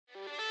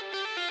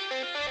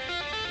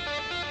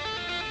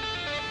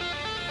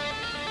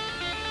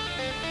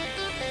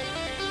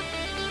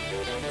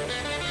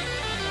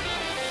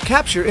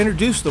Capture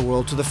introduced the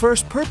world to the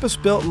first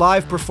purpose-built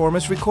live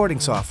performance recording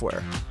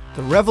software.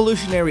 The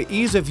revolutionary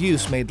ease of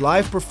use made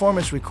live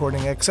performance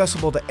recording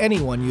accessible to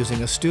anyone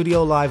using a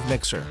Studio Live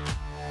mixer.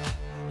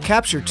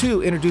 Capture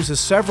 2 introduces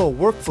several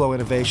workflow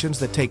innovations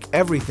that take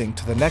everything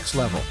to the next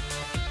level.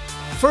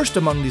 First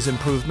among these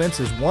improvements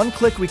is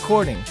one-click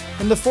recording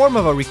in the form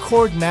of a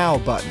Record Now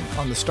button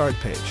on the Start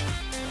page.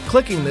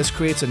 Clicking this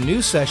creates a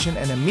new session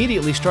and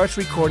immediately starts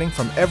recording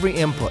from every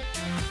input,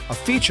 a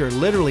feature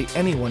literally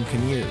anyone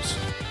can use.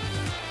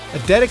 A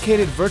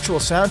dedicated virtual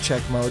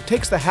soundcheck mode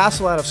takes the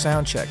hassle out of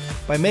soundcheck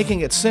by making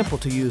it simple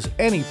to use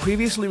any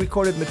previously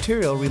recorded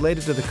material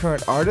related to the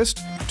current artist,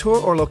 tour,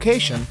 or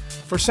location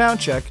for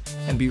soundcheck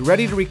and be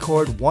ready to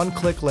record one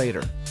click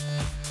later.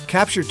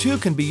 Capture 2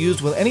 can be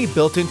used with any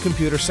built-in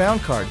computer sound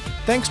card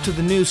thanks to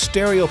the new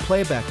stereo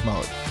playback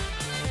mode.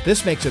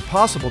 This makes it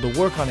possible to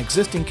work on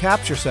existing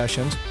Capture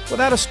sessions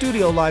without a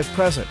Studio Live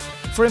present,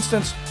 for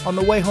instance, on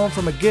the way home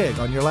from a gig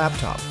on your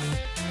laptop.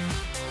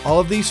 All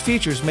of these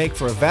features make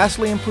for a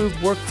vastly improved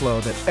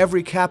workflow that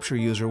every Capture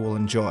user will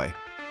enjoy.